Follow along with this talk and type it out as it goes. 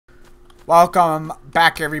Welcome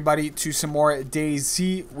back, everybody, to some more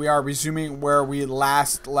DayZ. We are resuming where we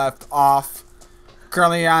last left off.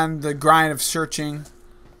 Currently on the grind of searching.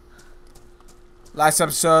 Last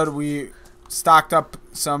episode, we stocked up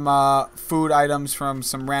some food items from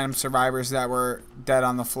some random survivors that were dead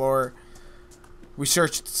on the floor. We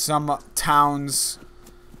searched some towns,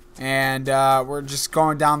 and we're just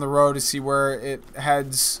going down the road to see where it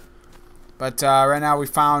heads. But right now we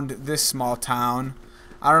found this small town.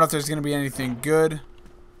 I don't know if there's going to be anything good.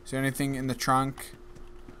 Is there anything in the trunk?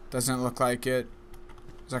 Doesn't look like it.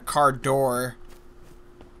 There's a car door.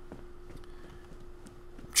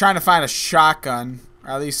 I'm trying to find a shotgun,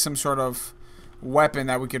 or at least some sort of weapon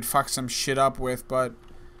that we could fuck some shit up with, but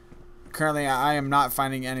currently I am not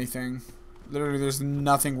finding anything. Literally, there's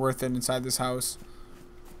nothing worth it inside this house.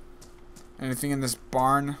 Anything in this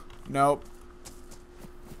barn? Nope.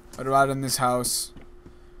 What about in this house?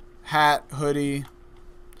 Hat, hoodie.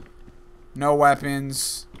 No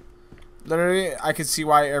weapons. Literally, I could see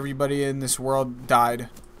why everybody in this world died.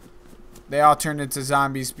 They all turned into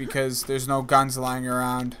zombies because there's no guns lying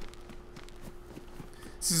around.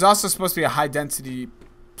 This is also supposed to be a high-density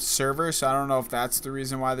server, so I don't know if that's the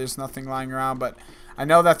reason why there's nothing lying around, but I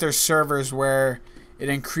know that there's servers where it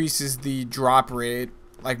increases the drop rate,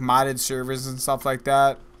 like modded servers and stuff like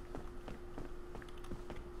that.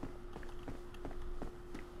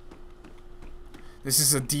 This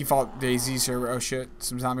is a default DayZ server. Oh shit,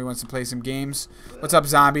 some zombie wants to play some games. What's up,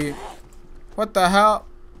 zombie? What the hell?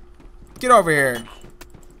 Get over here.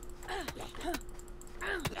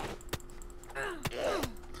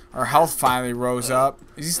 Our health finally rose up.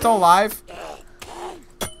 Is he still alive?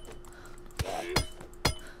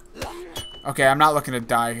 Okay, I'm not looking to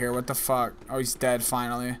die here. What the fuck? Oh, he's dead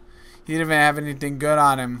finally. He didn't even have anything good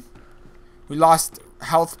on him. We lost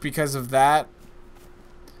health because of that.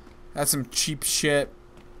 That's some cheap shit.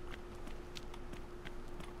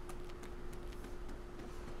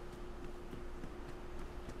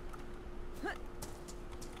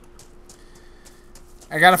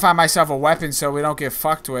 I gotta find myself a weapon so we don't get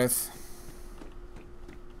fucked with.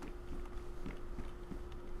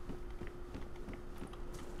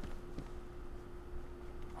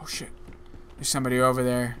 Oh shit. There's somebody over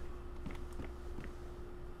there.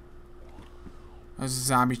 There's a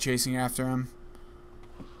zombie chasing after him.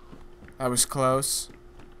 That was close.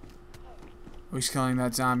 Who's killing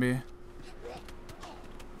that zombie?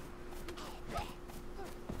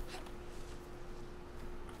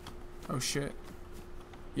 Oh shit.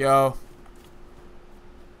 Yo.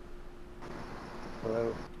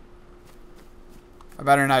 Hello. I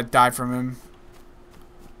better not die from him.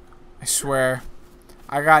 I swear.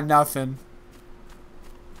 I got nothing.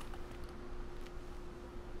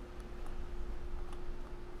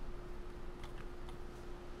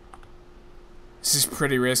 This is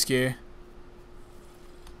pretty risky.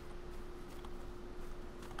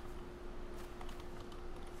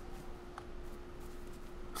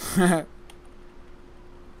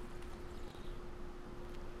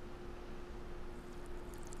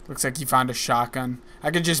 Looks like he found a shotgun.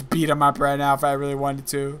 I could just beat him up right now if I really wanted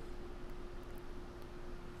to.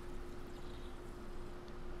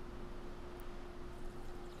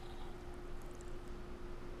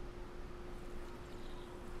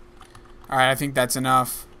 Alright, I think that's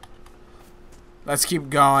enough. Let's keep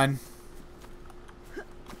going.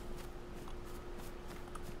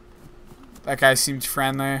 That guy seems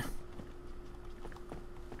friendly.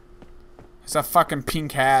 It's a fucking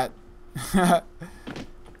pink hat.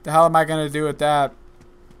 The hell am I gonna do with that?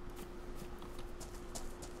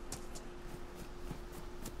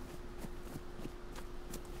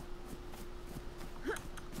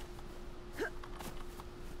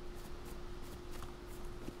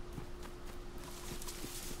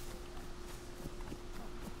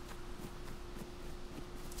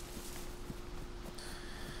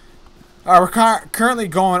 We're currently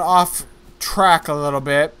going off track a little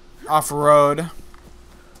bit, off road.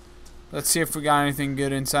 Let's see if we got anything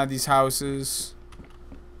good inside these houses.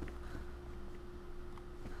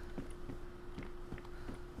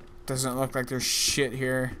 Doesn't look like there's shit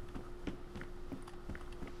here.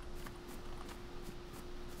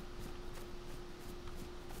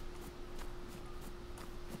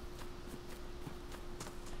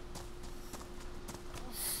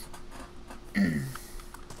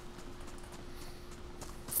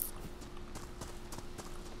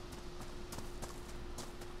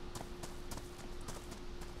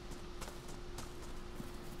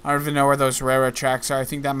 I don't even know where those railroad tracks are. I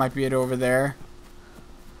think that might be it over there.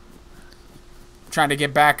 I'm trying to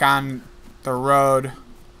get back on the road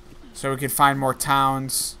so we could find more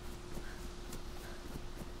towns.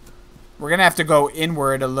 We're going to have to go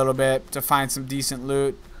inward a little bit to find some decent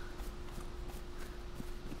loot.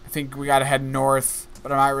 I think we got to head north,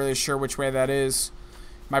 but I'm not really sure which way that is.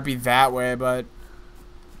 Might be that way, but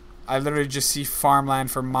I literally just see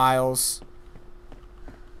farmland for miles.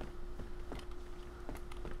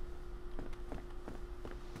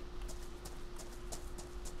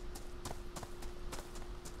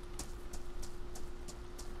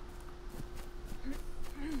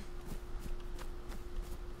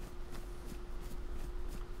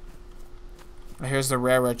 Here's the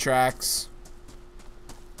railroad tracks.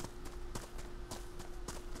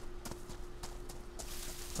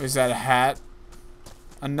 Is that a hat?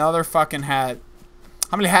 Another fucking hat.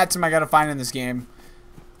 How many hats am I gonna find in this game?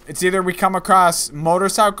 It's either we come across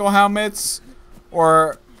motorcycle helmets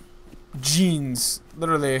or jeans.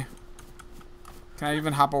 Literally. Can I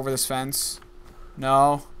even hop over this fence?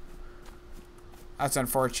 No. That's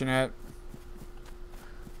unfortunate.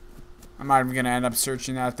 I'm not even gonna end up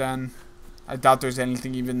searching that then. I doubt there's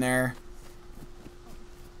anything even there.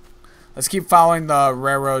 Let's keep following the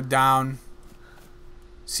railroad down.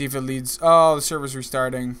 See if it leads. Oh, the server's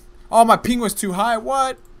restarting. Oh, my ping was too high.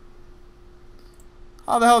 What?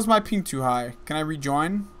 How the hell is my ping too high? Can I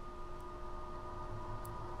rejoin?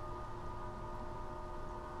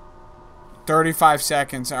 35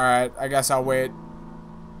 seconds. Alright, I guess I'll wait.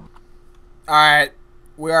 Alright,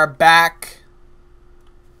 we are back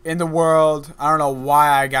in the world. I don't know why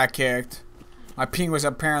I got kicked. My ping was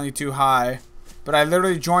apparently too high. But I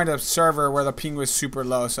literally joined a server where the ping was super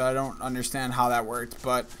low, so I don't understand how that worked.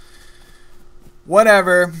 But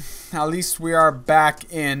whatever. At least we are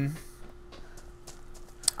back in.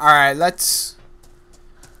 Alright, let's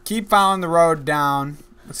keep following the road down.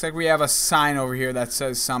 Looks like we have a sign over here that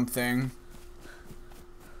says something.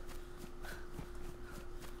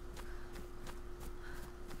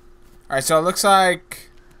 Alright, so it looks like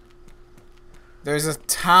there's a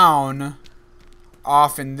town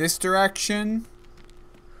off in this direction.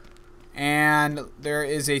 And there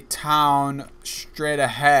is a town straight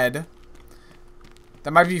ahead.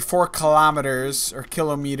 That might be 4 kilometers or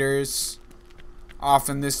kilometers off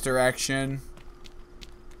in this direction.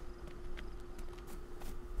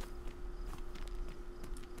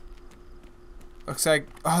 Looks like,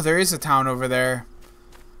 oh, there is a town over there.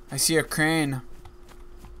 I see a crane.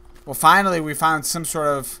 Well, finally we found some sort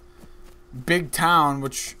of big town,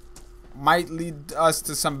 which might lead us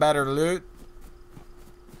to some better loot.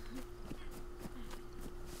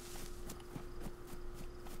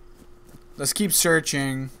 Let's keep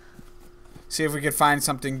searching. See if we can find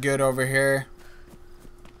something good over here.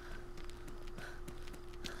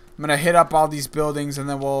 I'm gonna hit up all these buildings and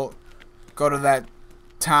then we'll go to that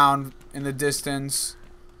town in the distance.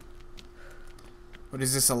 What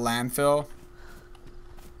is this, a landfill?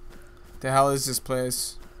 The hell is this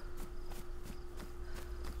place?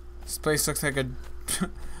 This place looks like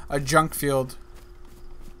a junk field.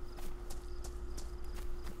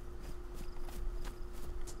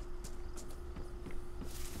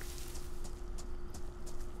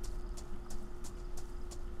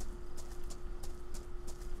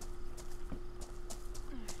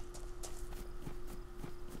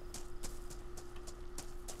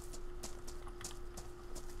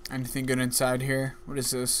 Anything good inside here? What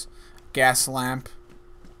is this? Gas lamp.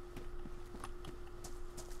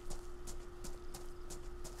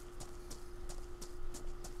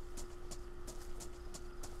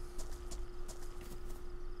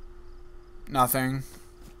 Nothing.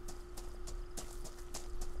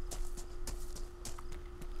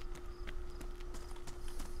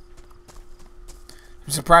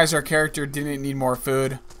 I'm surprised our character didn't need more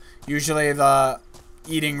food. Usually the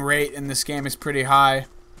eating rate in this game is pretty high.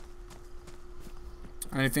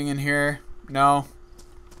 Anything in here? No.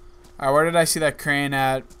 Alright, where did I see that crane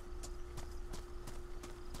at?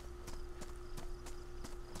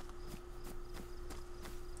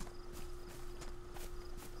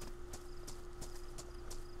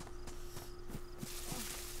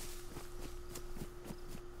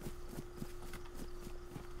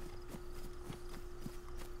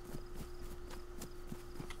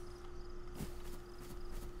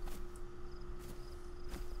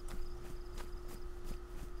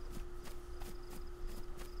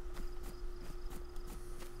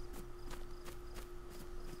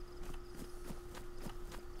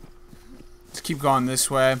 Keep going this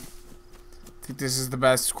way. I think this is the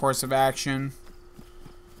best course of action.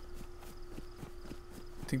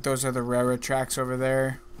 I think those are the railroad tracks over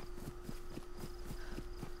there.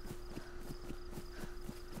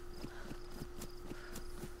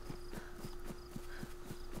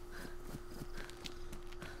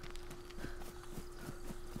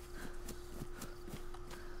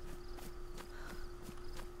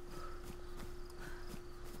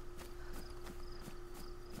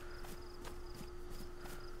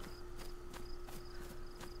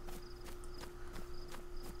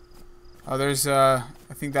 Oh, there's I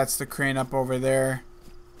think that's the crane up over there.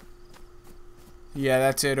 Yeah,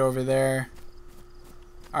 that's it over there.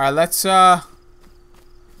 Alright, let's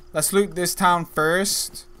loot this town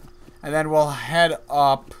first. And then we'll head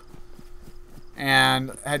up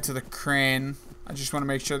and head to the crane. I just want to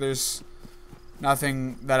make sure there's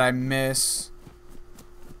nothing that I miss.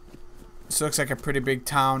 This looks like a pretty big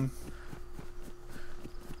town.